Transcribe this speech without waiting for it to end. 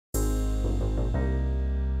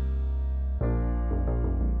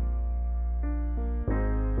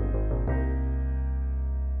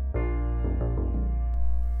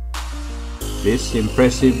This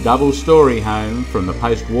impressive double-storey home from the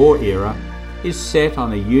post-war era is set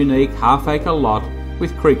on a unique half-acre lot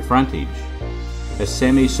with creek frontage. A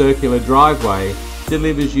semicircular driveway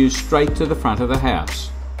delivers you straight to the front of the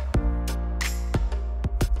house.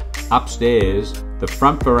 Upstairs, the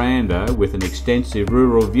front veranda with an extensive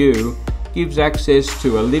rural view gives access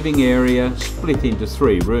to a living area split into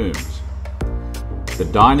 3 rooms. The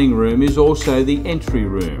dining room is also the entry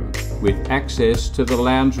room, with access to the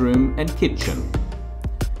lounge room and kitchen.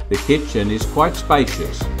 The kitchen is quite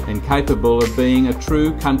spacious and capable of being a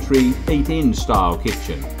true country eat-in style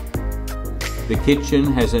kitchen. The kitchen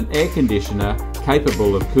has an air conditioner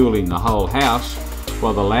capable of cooling the whole house,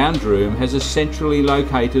 while the lounge room has a centrally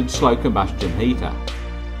located slow combustion heater.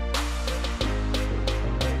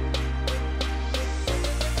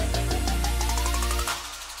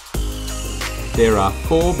 There are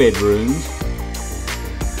 4 bedrooms,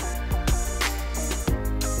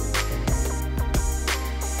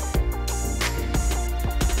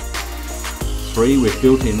 3 with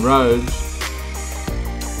built-in robes,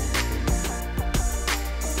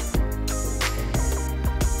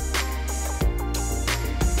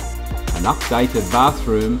 an updated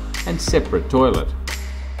bathroom and separate toilet.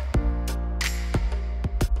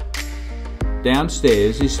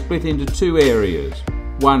 Downstairs is split into 2 areas,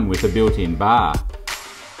 one with a built-in bar.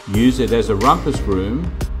 Use it as a rumpus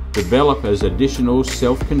room, develop as additional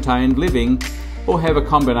self-contained living, or have a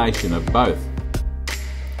combination of both.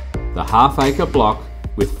 The half-acre block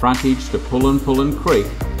with frontage to Pullen Creek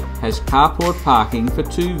has carport parking for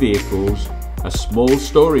 2 vehicles, a small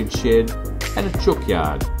storage shed and a chook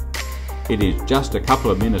yard. It is just a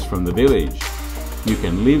couple of minutes from the village. You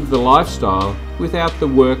can live the lifestyle without the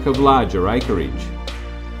work of larger acreage.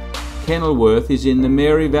 Kenilworth is in the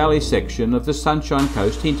Mary Valley section of the Sunshine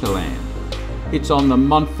Coast hinterland. It's on the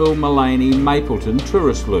Montville-Mullaney-Mapleton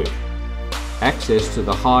tourist loop. Access to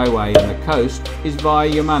the highway and the coast is via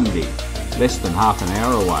Yamundi, less than half an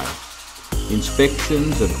hour away.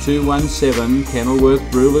 Inspections of 217 Kenilworth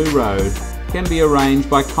Bruloo Road can be arranged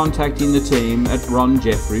by contacting the team at Ron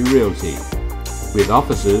Jeffrey Realty. With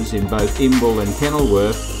offices in both Imbil and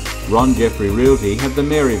Kenilworth, Ron Jeffrey Realty have the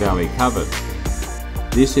Mary Valley covered.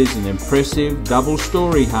 This is an impressive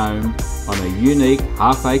double-storey home on a unique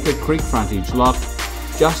half-acre creek frontage lot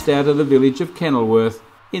just out of the village of Kenilworth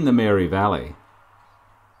in the Mary Valley.